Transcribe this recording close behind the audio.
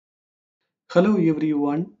Hello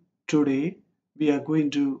everyone. Today we are going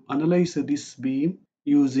to analyze this beam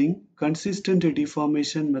using consistent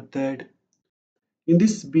deformation method. In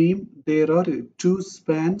this beam there are two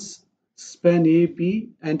spans, span AB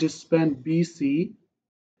and span BC.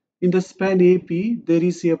 In the span AB there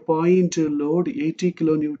is a point load 80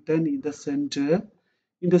 kN in the center.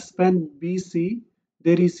 In the span BC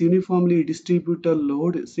there is uniformly distributed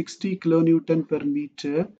load 60 kN per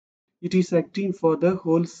meter. It is acting for the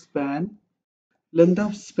whole span. Length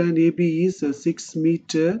of span AB is 6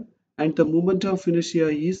 meter and the moment of inertia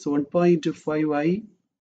is 1.5 I.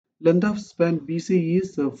 Length of span BC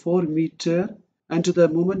is 4 meter and the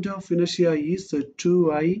moment of inertia is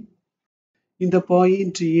 2 I. In the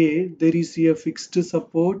point A, there is a fixed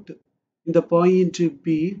support. In the point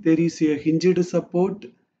B, there is a hinged support.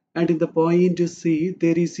 And in the point C,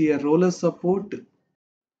 there is a roller support.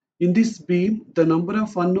 In this beam, the number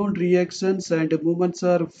of unknown reactions and moments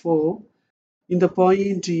are 4. In the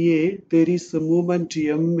point A, there is a movement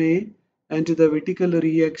MA and the vertical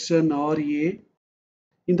reaction RA.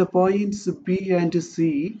 In the points B and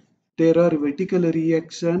C, there are vertical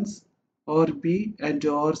reactions RB and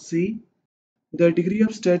RC. The degree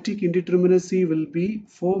of static indeterminacy will be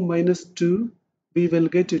 4 minus 2. We will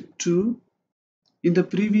get 2. In the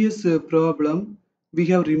previous problem, we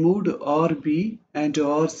have removed RB and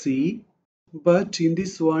RC. But in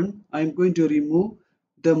this one, I am going to remove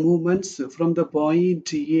the movements from the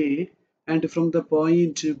point A and from the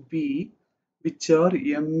point B, which are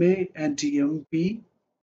MA and MB.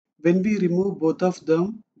 When we remove both of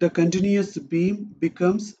them, the continuous beam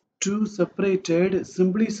becomes two separated,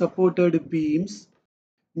 simply supported beams.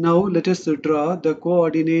 Now let us draw the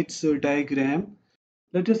coordinates diagram.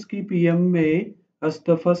 Let us keep MA as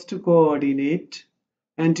the first coordinate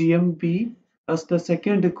and MB as the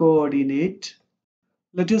second coordinate.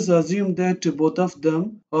 Let us assume that both of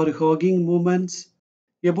them are hogging moments.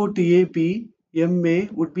 About AB, MA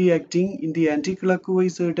would be acting in the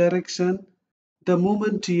anticlockwise direction. The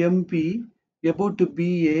moment MB about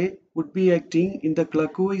BA would be acting in the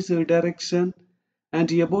clockwise direction,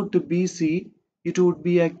 and about BC it would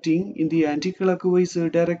be acting in the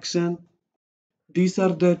anticlockwise direction. These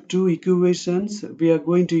are the two equations we are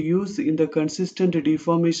going to use in the consistent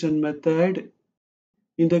deformation method.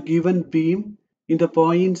 In the given beam, in the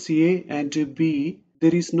points A and B,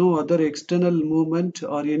 there is no other external movement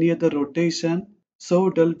or any other rotation. So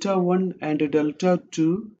delta 1 and delta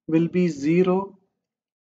 2 will be 0.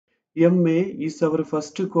 MA is our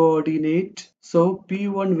first coordinate. So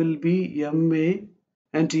P1 will be MA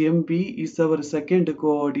and MB is our second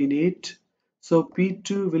coordinate. So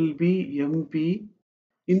P2 will be MB.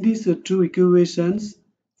 In these two equations,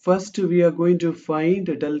 first we are going to find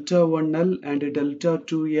delta 1L and delta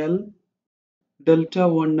 2L. Delta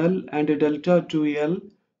 1L and delta 2L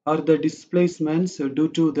are the displacements due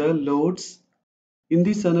to the loads. In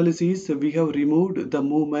this analysis, we have removed the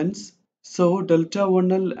moments. So delta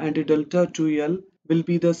 1L and delta 2L will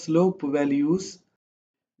be the slope values.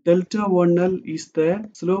 Delta 1L is the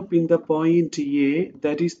slope in the point A,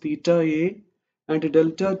 that is theta A, and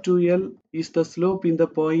delta 2L is the slope in the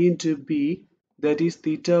point B, that is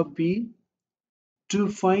theta B. To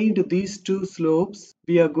find these two slopes,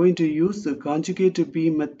 we are going to use the conjugate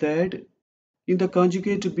beam method. In the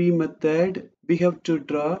conjugate beam method, we have to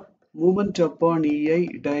draw moment upon EI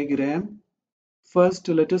diagram. First,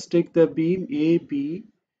 let us take the beam AB.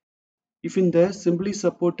 If in the simply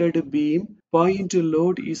supported beam, point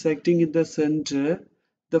load is acting in the center,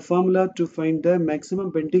 the formula to find the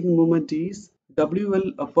maximum bending moment is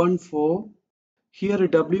WL upon 4. Here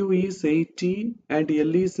W is 80 and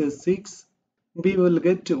L is 6. We will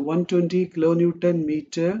get 120 kilonewton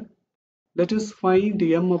meter. Let us find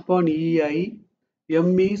M upon EI.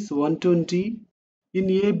 M is 120. In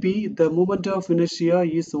AB, the moment of inertia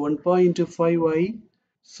is 1.5 I.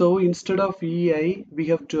 So instead of EI, we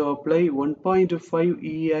have to apply 1.5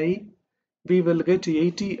 EI. We will get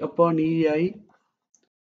 80 upon EI.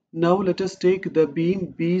 Now let us take the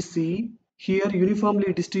beam BC. Here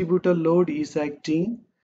uniformly distributed load is acting.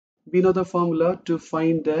 We know the formula to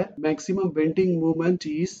find the maximum bending moment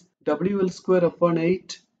is WL square upon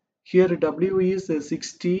 8. Here W is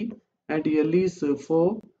 60 and L is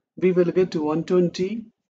 4. We will get 120.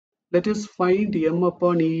 Let us find M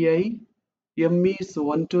upon EI. M is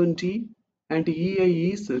 120 and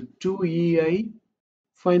EI is 2 EI.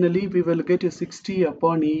 Finally, we will get 60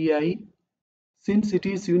 upon EI. Since it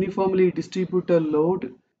is uniformly distributed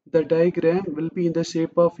load, the diagram will be in the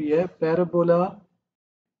shape of a parabola.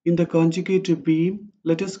 In the conjugate beam,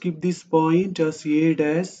 let us keep this point as A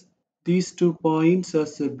dash, these 2 points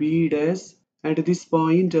as B dash, and this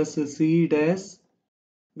point as C dash.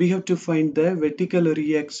 We have to find the vertical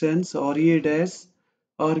reactions RA dash,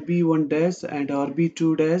 RB1 dash and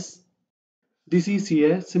RB2 dash. This is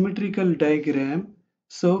a symmetrical diagram,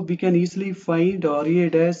 so we can easily find RA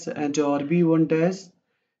dash and RB1 dash.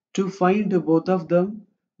 To find both of them,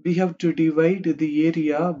 we have to divide the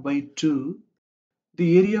area by 2.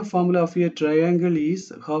 The area formula of a triangle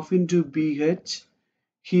is half into BH.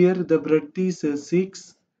 Here the breadth is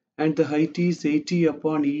 6 and the height is 80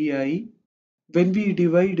 upon EI. When we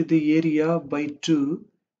divide the area by 2,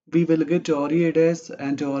 we will get RA dash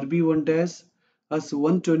and RB1 dash as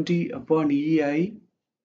 120 upon EI.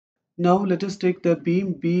 Now let us take the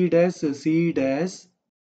beam B dash C dash.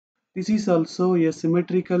 This is also a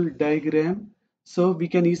symmetrical diagram, so we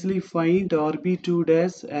can easily find RB2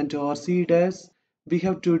 dash and RC dash. We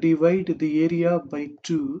have to divide the area by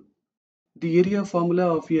 2. The area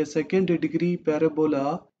formula of a second degree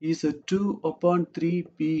parabola is 2 upon 3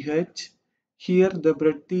 pH. Here the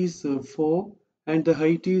breadth is 4 and the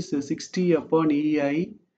height is 60 upon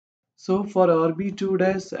EI. So for RB2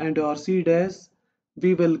 dash and RC dash,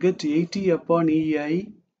 we will get 80 upon EI.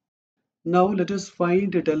 Now let us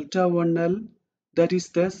find delta 1L, that is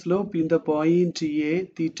the slope in the point A,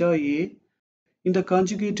 theta A. In the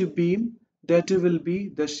conjugate beam, that will be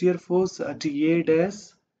the shear force at A dash,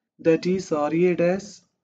 that is RA dash.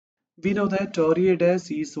 We know that RA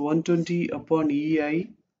dash is 120 upon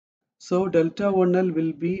EI. So delta 1L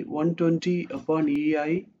will be 120 upon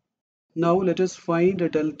EI. Now let us find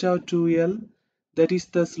delta 2L, that is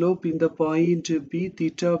the slope in the point B,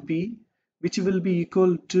 theta B, which will be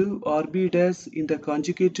equal to RB dash in the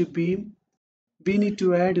conjugate beam. We need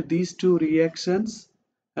to add these two reactions.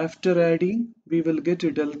 After adding, we will get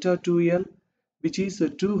delta 2L, which is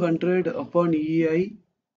 200 upon EI.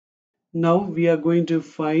 Now we are going to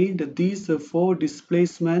find these four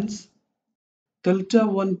displacements. Delta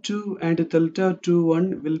 12 and delta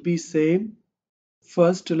 21 will be same.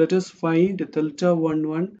 First, let us find delta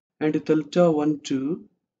 11 and delta 12.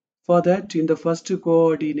 For that, in the first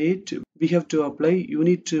coordinate, we have to apply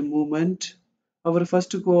unit movement. Our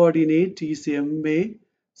first coordinate is MA.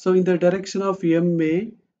 So in the direction of MA,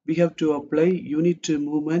 we have to apply unit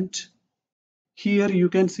movement. Here you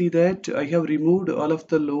can see that I have removed all of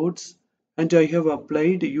the loads and I have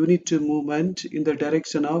applied unit movement in the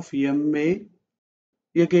direction of MA.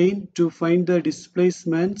 Again, to find the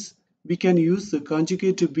displacements, we can use the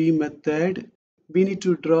conjugate beam method. We need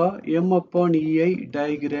to draw M upon EI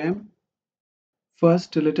diagram.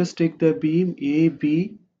 First, let us take the beam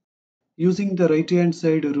AB. Using the right hand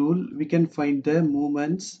side rule, we can find the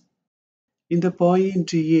moments. In the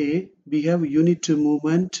point A, we have unit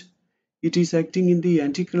movement. It is acting in the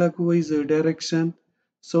anticlockwise direction,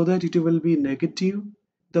 so that it will be negative.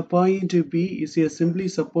 The point B is a simply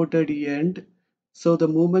supported end, so the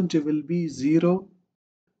moment will be 0.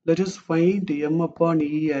 Let us find M upon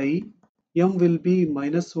EI. M will be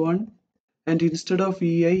 -1, and instead of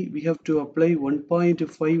EI, we have to apply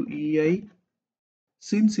 1.5 EI.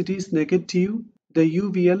 Since it is negative, the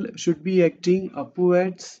UVL should be acting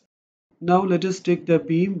upwards. Now let us take the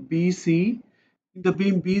beam BC. In the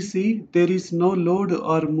beam BC, there is no load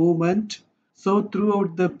or movement. So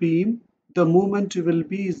throughout the beam, the movement will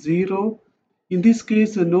be 0. In this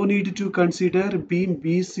case, no need to consider beam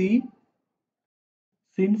BC.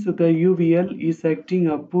 Since the UVL is acting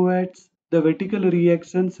upwards, the vertical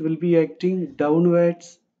reactions will be acting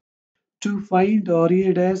downwards. To find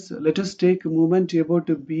RA dash, let us take moment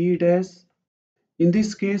about B dash. In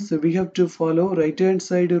this case, we have to follow right hand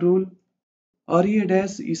side rule. RA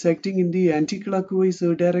dash is acting in the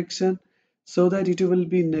anticlockwise direction, so that it will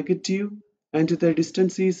be negative and the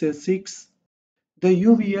distance is 6. The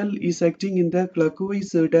UVL is acting in the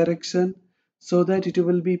clockwise direction, so that it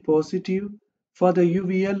will be positive. For the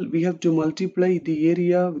UVL, we have to multiply the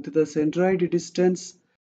area with the centroid distance.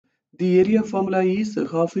 The area formula is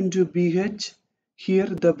half into BH. Here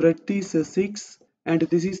the breadth is 6 and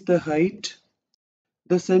this is the height.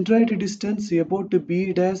 The centroid distance about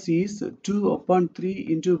B dash is 2 upon 3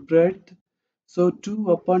 into breadth. So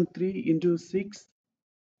 2 upon 3 into 6.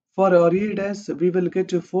 For RA dash, we will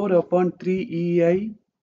get 4 upon 3 EI.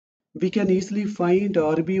 We can easily find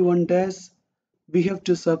RB1 dash. We have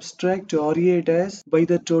to subtract RA dash by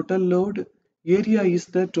the total load. Area is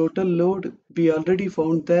the total load. We already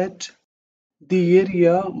found that. The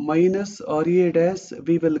area minus RA dash,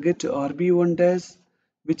 we will get RB1 dash,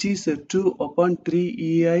 which is 2 upon 3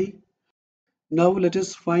 EI. Now let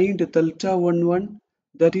us find delta 11,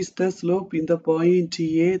 that is the slope in the point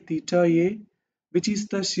A, theta A, which is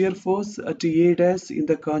the shear force at A dash in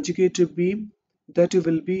the conjugate beam. That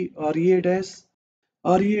will be RA dash.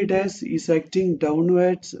 RA dash is acting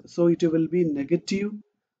downwards, so it will be negative.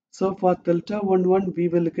 So for delta 11 we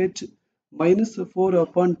will get minus 4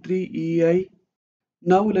 upon 3 EI.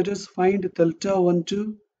 Now let us find delta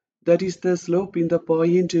 12, that is the slope in the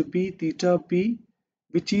point B theta P,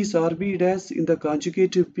 which is RB dash in the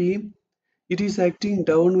conjugate beam. It is acting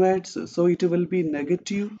downwards, so it will be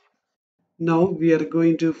negative. Now we are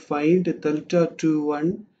going to find delta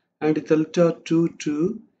 21 and delta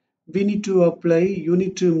 22. We need to apply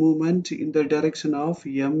unit movement in the direction of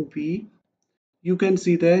MB. You can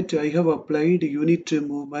see that I have applied unit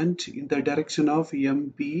movement in the direction of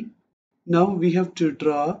MB. Now we have to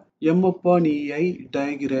draw M upon EI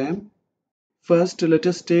diagram. First, let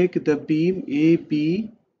us take the beam AB.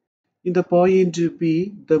 In the point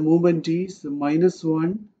B, the moment is minus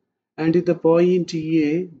 1, and in the point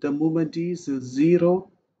A, the moment is 0.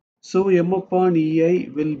 So M upon EI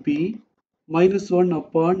will be minus 1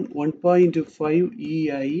 upon 1.5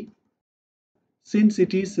 EI. Since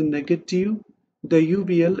it is negative, the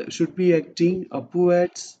UVL should be acting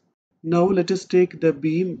upwards. Now let us take the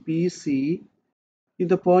beam BC. In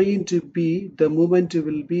the point B, the moment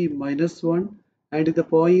will be minus 1, and in the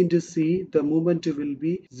point C, the moment will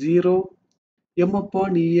be 0. M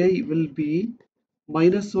upon EI will be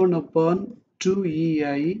minus 1 upon 2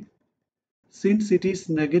 EI. Since it is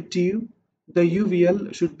negative, the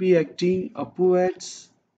UVL should be acting upwards.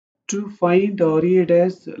 To find RA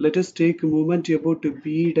dash, let us take moment about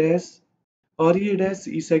B dash. RA dash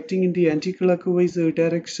is acting in the anticlockwise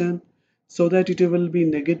direction, so that it will be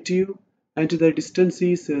negative, and the distance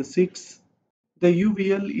is 6. The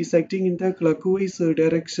UVL is acting in the clockwise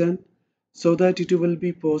direction, so that it will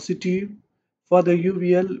be positive. For the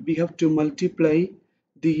UVL, we have to multiply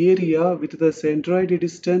the area with the centroid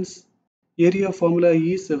distance. Area formula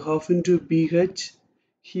is half into BH.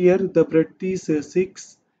 Here the breadth is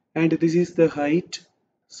 6 and this is the height.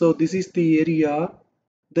 So this is the area.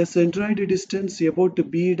 The centroid distance about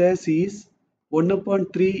B dash is 1 upon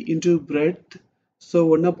 3 into breadth. So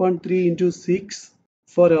 1 upon 3 into 6.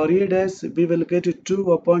 For RA dash, we will get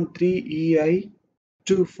 2 upon 3 EI.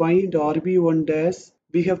 To find RB1 dash,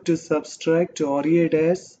 we have to subtract RA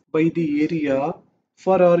dash by the area.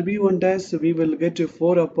 For RB1 dash, we will get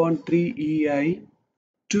 4 upon 3 EI.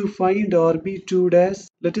 To find RB2 dash,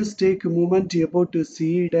 let us take moment about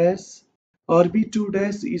C dash. RB2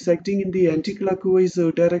 dash is acting in the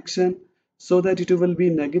anticlockwise direction, so that it will be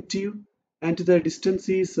negative, and the distance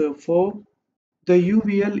is 4. The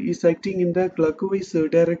UVL is acting in the clockwise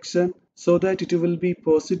direction, so that it will be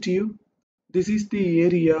positive. This is the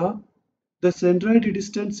area. The centroid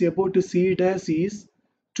distance about C dash is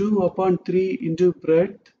 2 upon 3 into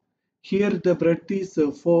breadth. Here the breadth is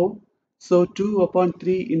 4, so 2 upon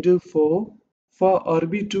 3 into 4. For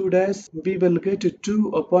RB2 dash, we will get 2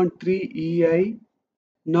 upon 3 EI.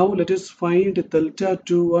 Now let us find delta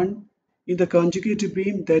 21 in the conjugate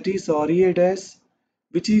beam, that is RA dash,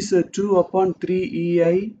 which is 2 upon 3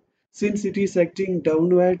 EI. Since it is acting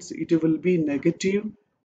downwards, it will be negative.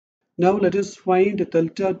 Now let us find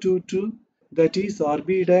delta 22, that is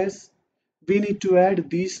RB dash. We need to add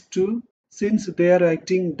these two. Since they are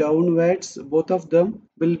acting downwards, both of them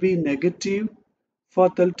will be negative. For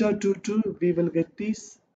delta 22, we will get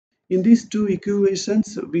this. In these two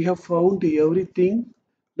equations, we have found everything.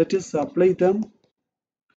 Let us apply them.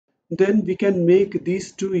 Then we can make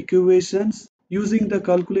these two equations. Using the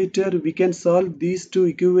calculator, we can solve these two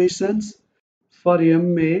equations. For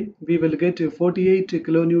MA, we will get 48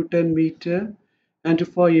 kilonewton meter, and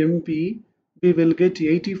for MP, we will get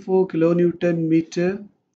 84 kilonewton meter.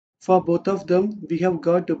 For both of them, we have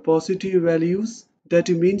got positive values. That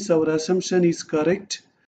means our assumption is correct.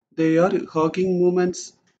 They are Hawking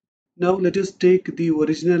moments. Now let us take the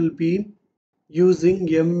original beam. Using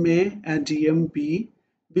MA and MP,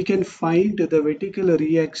 we can find the vertical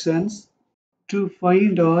reactions. To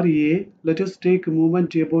find RA, let us take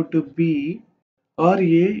moment about B. RA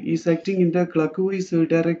is acting in the clockwise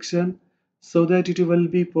direction, so that it will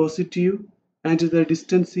be positive, and the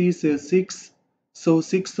distance is 6. So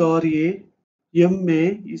 6 RA. MA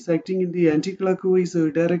is acting in the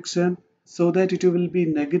anticlockwise direction, so that it will be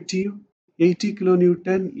negative. 80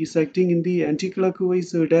 kilonewton is acting in the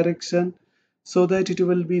anticlockwise direction, so that it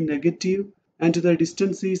will be negative, and the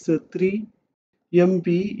distance is 3.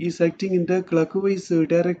 MB is acting in the clockwise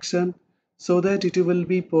direction, so that it will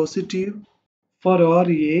be positive. For RA,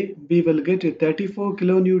 we will get 34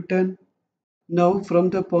 kilonewton. Now from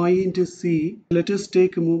the point C, let us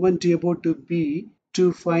take moment about B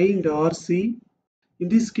to find RC. In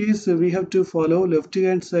this case, we have to follow left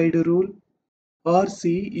hand side rule.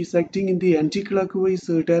 RC is acting in the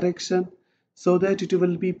anticlockwise direction, so that it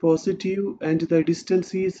will be positive, and the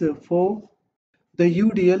distance is 4. The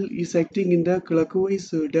UDL is acting in the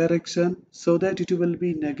clockwise direction, so that it will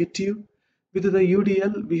be negative. With the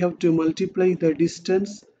UDL, we have to multiply the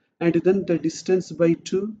distance and then the distance by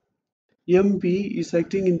 2. MB is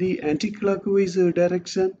acting in the anti-clockwise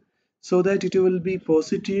direction, so that it will be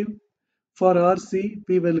positive. For RC,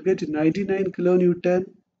 we will get 99 kilonewton.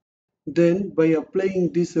 Then by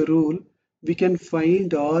applying this rule, we can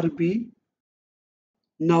find RB.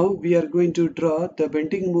 Now we are going to draw the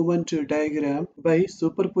bending moment diagram by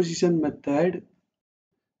superposition method.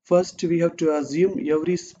 First, we have to assume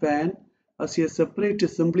every span as a separate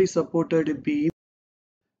simply supported beam.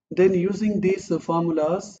 Then using these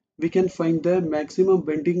formulas, we can find the maximum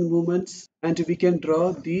bending moments and we can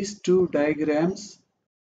draw these two diagrams.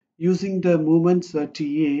 Using the moments at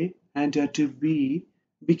A and at B,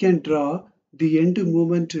 we can draw the end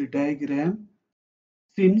moment diagram.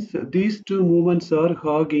 Since these two moments are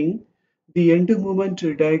hogging, the end moment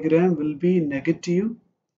diagram will be negative.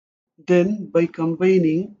 Then by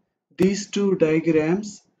combining these two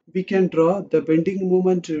diagrams, we can draw the bending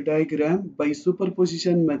moment diagram by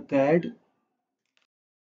superposition method.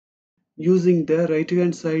 Using the right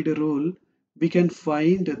hand side rule, we can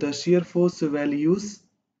find the shear force values.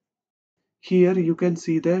 Here you can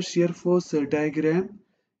see the shear force diagram.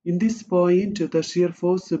 In this point, the shear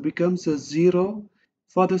force becomes 0.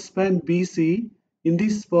 For the span BC, in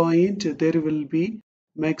this point, there will be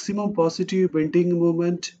maximum positive bending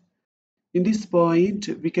moment. In this point,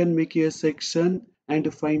 we can make a section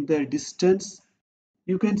and find the distance.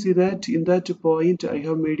 You can see that in that point, I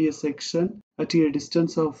have made a section at a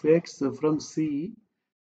distance of x from C.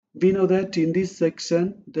 We know that in this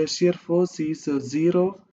section, the shear force is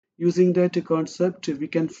 0. Using that concept, we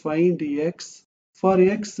can find x. For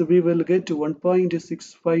x, we will get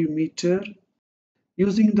 1.65 meter.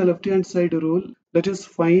 Using the left hand side rule, let us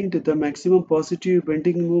find the maximum positive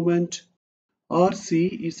bending moment.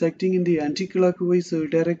 RC is acting in the anti-clockwise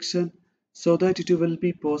direction, so that it will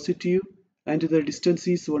be positive and the distance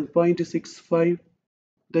is 1.65.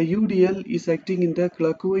 The UDL is acting in the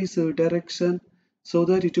clockwise direction, so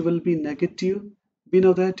that it will be negative. We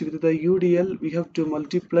know that with the UDL we have to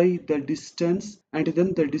multiply the distance and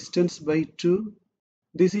then the distance by 2.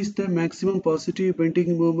 This is the maximum positive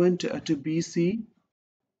bending moment at BC.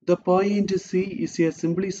 The point C is a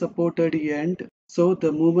simply supported end, so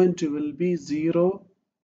the moment will be 0.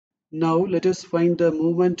 Now let us find the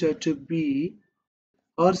moment at B.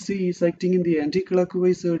 RC is acting in the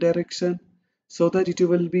anti-clockwise direction, so that it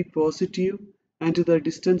will be positive and the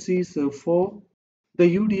distance is 4.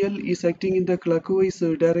 The UDL is acting in the clockwise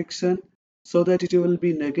direction, so that it will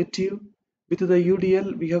be negative. With the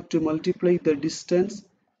UDL, we have to multiply the distance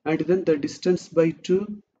and then the distance by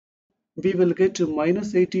 2. We will get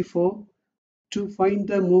minus 84. To find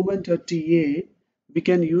the moment at A, we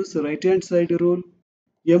can use right hand side rule.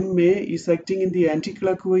 MA is acting in the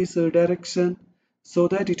anti-clockwise direction, so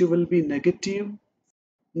that it will be negative.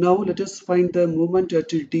 Now let us find the moment at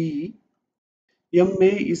D.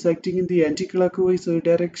 MA is acting in the anti-clockwise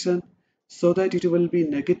direction, so that it will be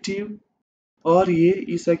negative. RA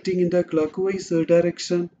is acting in the clockwise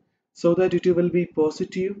direction, so that it will be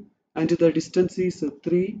positive and the distance is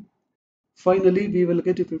 3. Finally, we will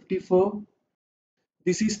get 54.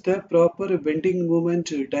 This is the proper bending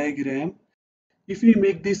moment diagram. If we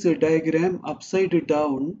make this diagram upside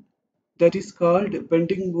down, that is called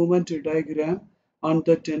bending moment diagram on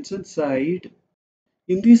the tension side.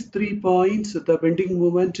 In these 3 points, the bending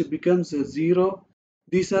moment becomes 0.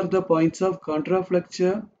 These are the points of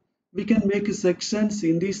contraflexure. We can make sections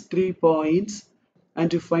in these 3 points and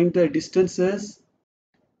to find the distances.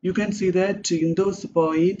 You can see that in those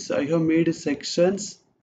points I have made sections.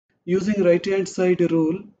 Using right hand side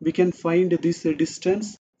rule, we can find this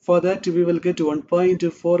distance. For that we will get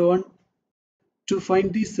 1.41. To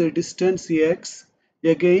find this distance x,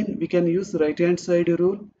 again we can use right hand side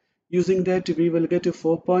rule. Using that we will get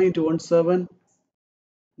 4.17.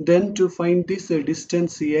 Then to find this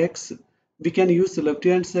distance x, we can use left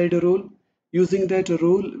hand side rule. Using that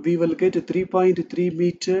rule, we will get 3.3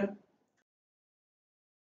 meter.